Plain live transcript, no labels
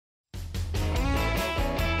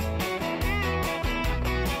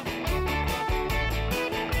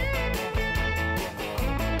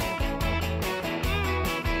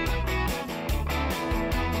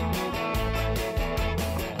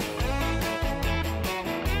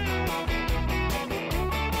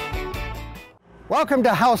Welcome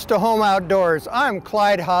to House to Home Outdoors. I'm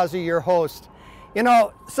Clyde Haase, your host. You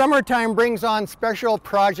know, summertime brings on special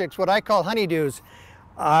projects, what I call honeydews.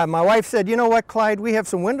 My wife said, you know what, Clyde, we have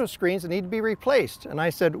some window screens that need to be replaced. And I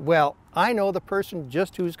said, well, I know the person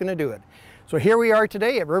just who's going to do it. So here we are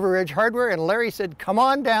today at River Ridge Hardware, and Larry said, come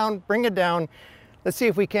on down, bring it down. Let's see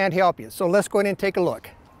if we can't help you. So let's go in and take a look.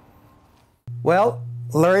 Well,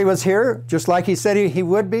 Larry was here, just like he said he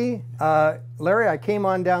would be. Larry, I came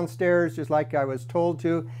on downstairs just like I was told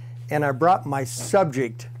to, and I brought my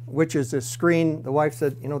subject, which is this screen. The wife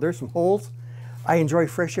said, you know, there's some holes. I enjoy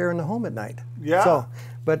fresh air in the home at night. Yeah. So,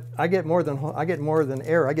 but I get more than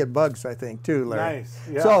air. I get bugs, I think, too, Larry. Nice.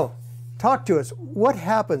 Yeah. So, talk to us. What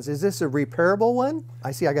happens? Is this a repairable one?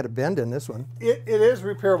 I see I got a bend in this one. It is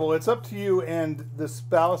repairable. It's up to you and the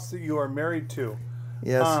spouse that you are married to.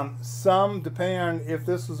 Yes. Some, depending on if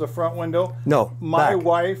this was a front window. No. My back.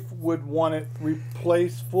 wife would want it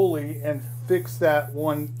replaced fully and fix that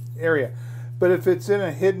one area. But if it's in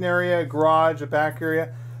a hidden area, a garage, a back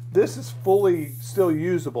area, this is fully still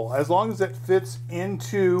usable as long as it fits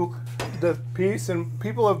into the piece. And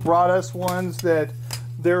people have brought us ones that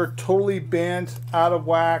they're totally bent, out of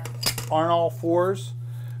whack, aren't all fours,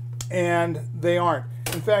 and they aren't.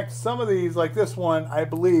 In fact, some of these, like this one, I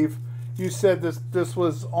believe, you said this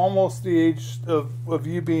was almost the age of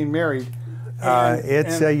you being married.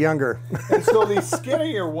 It's younger. And so these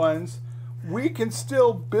skinnier ones, we can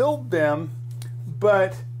still build them,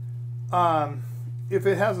 but if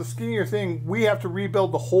it has a skinnier thing, we have to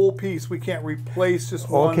rebuild the whole piece. We can't replace just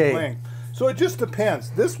one thing. So it just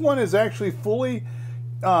depends. This one is actually fully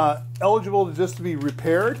eligible to be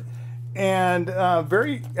repaired, and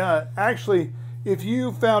actually, if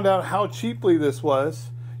you found out how cheaply this was,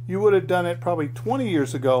 you would have done it probably 20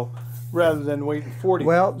 years ago rather than waiting 40.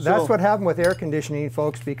 Well, that's what happened with air conditioning,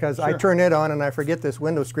 folks, because I turn it on and I forget this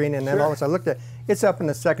window screen, and then all of a sudden I looked at it, it's up in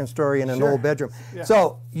the second story in an old bedroom. Yeah.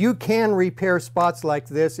 So you can repair spots like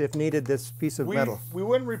this if needed, this piece of metal. We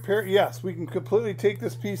wouldn't repair, yes, we can completely take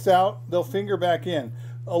this piece out, they'll finger back in.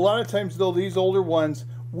 A lot of times though, these older ones,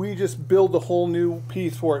 we just build a whole new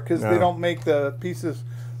piece for it because they don't make the pieces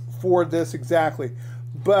for this exactly.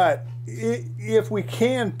 But if we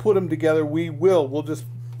can put them together, we will. We'll just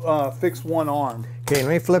fix one arm. Okay,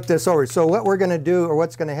 let me flip this over. So what we're going to do, or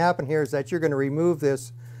what's going to happen here, is that you're going to remove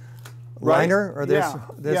this liner, or this.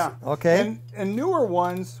 Okay. And newer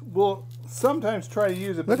ones will sometimes try to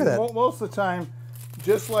use it. Look at that. Most of the time,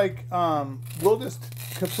 just like we'll just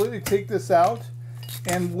completely take this out,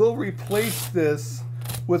 and we'll replace this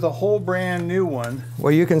with a whole brand new one.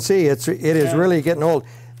 Well, you can see it is really getting old.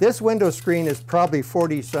 This window screen is probably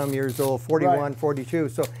 40-some years old, 41, 42.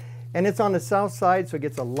 So, and it's on the south side, so it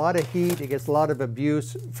gets a lot of heat. It gets a lot of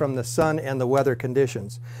abuse from the sun and the weather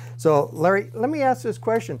conditions. So, Larry, let me ask this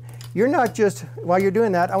question. You're not just, while you're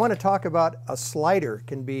doing that, I want to talk about a slider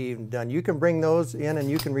can be done. You can bring those in and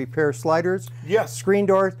you can repair sliders, screen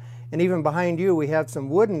doors, and even behind you we have some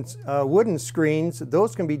wooden screens.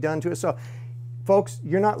 Those can be done too. So, folks,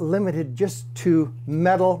 you're not limited just to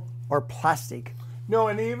metal or plastic. No,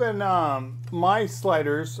 and even my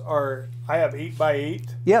sliders are, I have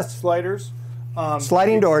 8x8 sliders.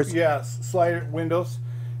 Sliding doors. Yes, slider windows,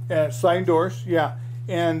 sliding doors, yeah.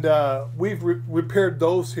 And we've repaired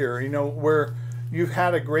those here, you know, where you've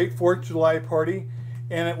had a great 4th of July party,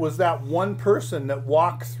 and it was that one person that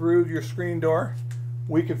walked through your screen door.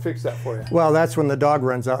 We can fix that for you. Well, that's when the dog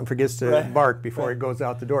runs out and forgets to bark before it goes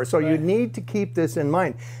out the door. So you need to keep this in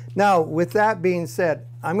mind. Now, with that being said,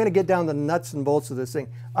 I'm going to get down the nuts and bolts of this thing.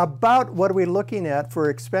 About what are we looking at for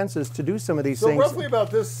expenses to do some of these things? So roughly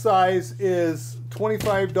about this size is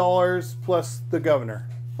 $25 plus the governor.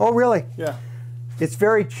 Oh, really? Yeah. It's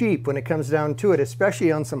very cheap when it comes down to it,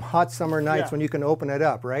 especially on some hot summer nights when you can open it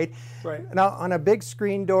up, right? Right. Now, on a big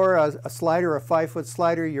screen door, a slider, a 5-foot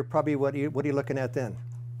slider, you're probably, what are you looking at then?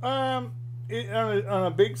 On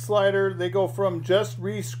a big slider, they go from just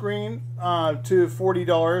rescreen to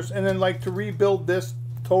 $40, and then like to rebuild this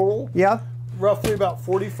total, roughly about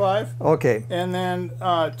 $45. Okay. And then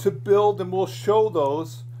to build, and we'll show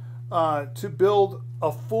those, to build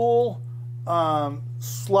a full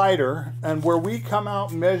slider, and where we come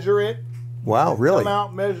out, measure it. Wow, really? Come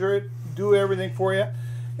out, measure it, do everything for you,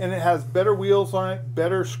 and it has better wheels on it,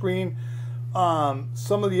 better screen.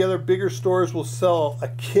 Some of the other bigger stores will sell a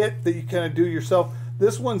kit that you kind of do yourself.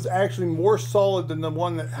 This one's actually more solid than the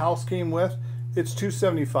one that House came with. It's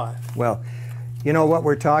 $275. Well, you know what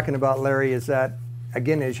we're talking about, Larry, is that,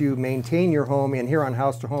 again, as you maintain your home, and here on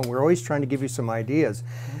House to Home, we're always trying to give you some ideas.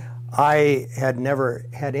 I had never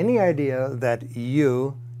had any idea that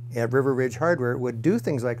you at River Ridge Hardware would do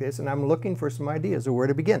things like this, and I'm looking for some ideas of where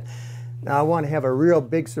to begin. Now I want to have a real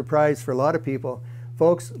big surprise for a lot of people.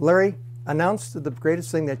 Folks, Larry, announce the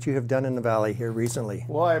greatest thing that you have done in the Valley here recently.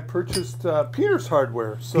 Well, I purchased Peter's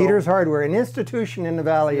Hardware. So, Peter's Hardware, an institution in the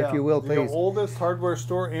Valley, yeah, if you will, please. The oldest hardware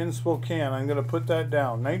store in Spokane. I'm going to put that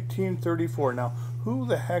down. 1934. Now, who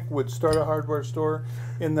the heck would start a hardware store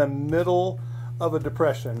in the middle of a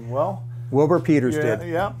depression? Well, Wilbur Peters did.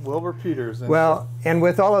 Yeah, Wilbur Peters. And well, and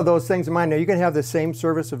with all of those things in mind, now you can have the same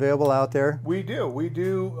service available out there. We do. We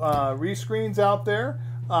do rescreens out there.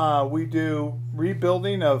 We do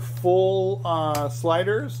rebuilding of full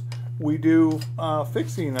sliders. We do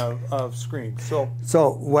fixing of screens.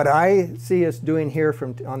 So what I see us doing here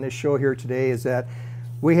on this show here today is that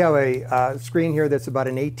we have a screen here that's about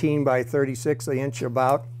an 18 by 36 inch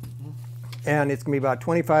about, and it's going to be about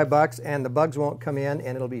 $25, and the bugs won't come in,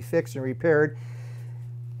 and it'll be fixed and repaired.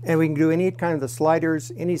 And we can do any kind of the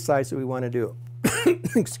sliders, any size that we want to do.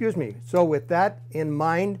 Excuse me. So with that in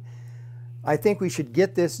mind, I think we should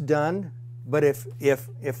get this done, but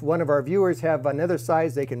if one of our viewers have another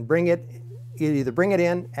size, they can bring it, either bring it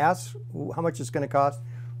in, ask how much it's going to cost,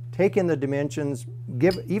 take in the dimensions,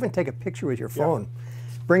 even take a picture with your phone,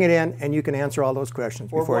 bring it in, and you can answer all those questions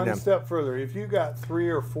before one done. Step further, if you got 3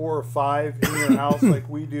 or 4 or 5 in your house, like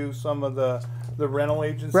we do some of the rental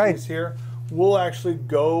agencies here, we'll actually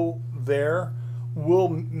go there. We'll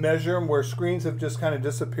measure them where screens have just kind of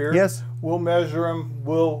disappeared. Yes. We'll measure them,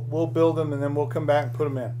 we'll build them, and then we'll come back and put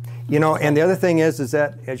them in. You know, and the other thing is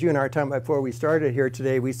that, as you and I were talking about before we started here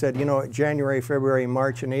today, we said, you know, January, February,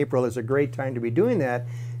 March, and April is a great time to be doing that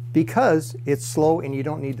because it's slow and you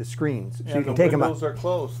don't need the screens. So you can take them out. And the windows are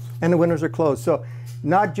closed. And the windows are closed. So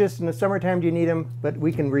not just in the summertime do you need them, but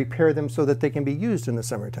we can repair them so that they can be used in the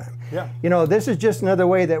summertime. Yeah. You know, this is just another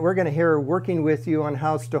way that we're going to hear working with you on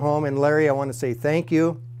House to Home. And Larry, I want to say thank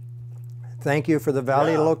you. Thank you for the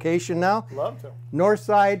Valley location now. Love to. North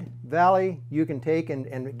side, Valley, you can take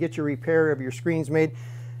and get your repair of your screens made.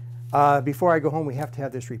 Before I go home, we have to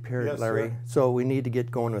have this repaired, Yes, Larry. sir. So we need to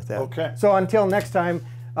get going with that. Okay. So until next time,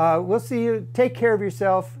 we'll see you. Take care of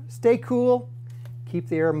yourself. Stay cool. Keep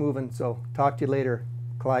the air moving. So talk to you later.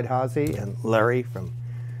 Clyde Haase and Larry from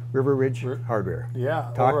River Ridge Hardware.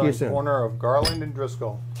 Yeah. Talk to you on soon. The corner of Garland and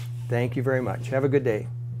Driscoll. Thank you very much. Have a good day.